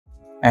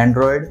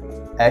Android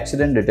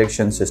Accident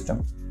Detection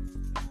System.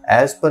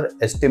 As per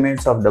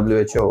estimates of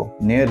WHO,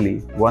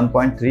 nearly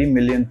 1.3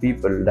 million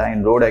people die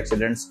in road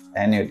accidents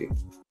annually.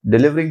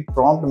 Delivering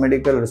prompt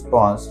medical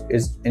response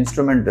is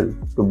instrumental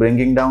to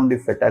bringing down the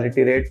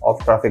fatality rate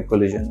of traffic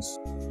collisions.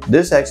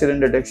 This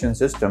accident detection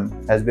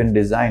system has been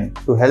designed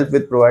to help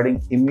with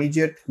providing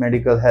immediate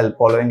medical help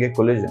following a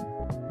collision.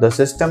 The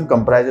system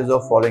comprises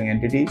of following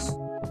entities: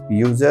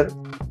 user,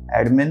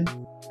 admin,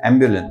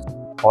 ambulance,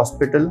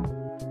 hospital,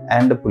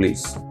 and the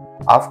police.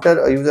 After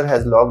a user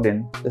has logged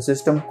in, the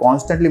system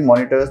constantly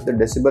monitors the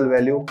decibel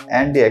value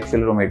and the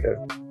accelerometer.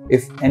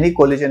 If any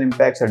collision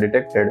impacts are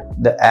detected,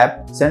 the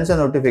app sends a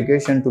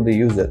notification to the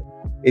user.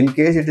 In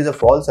case it is a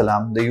false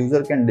alarm, the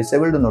user can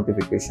disable the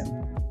notification.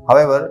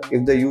 However,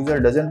 if the user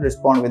doesn't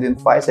respond within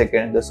 5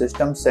 seconds, the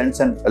system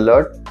sends an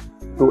alert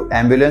to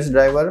ambulance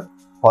driver,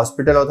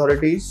 hospital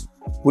authorities,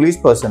 police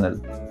personnel,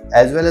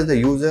 as well as the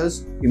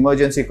user's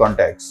emergency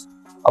contacts.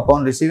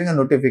 Upon receiving a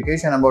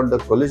notification about the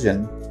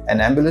collision,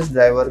 an ambulance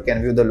driver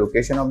can view the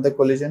location of the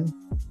collision.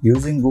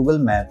 Using Google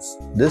Maps,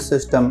 this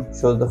system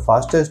shows the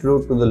fastest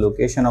route to the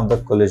location of the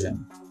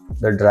collision.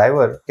 The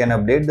driver can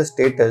update the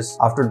status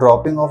after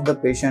dropping off the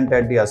patient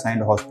at the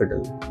assigned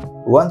hospital.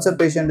 Once a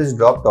patient is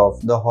dropped off,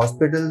 the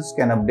hospitals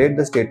can update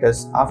the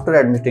status after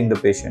admitting the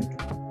patient.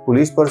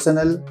 Police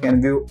personnel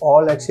can view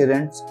all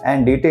accidents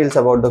and details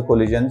about the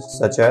collisions,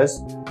 such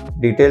as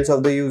details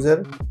of the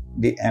user,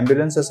 the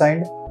ambulance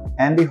assigned,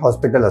 and the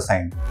hospital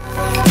assigned.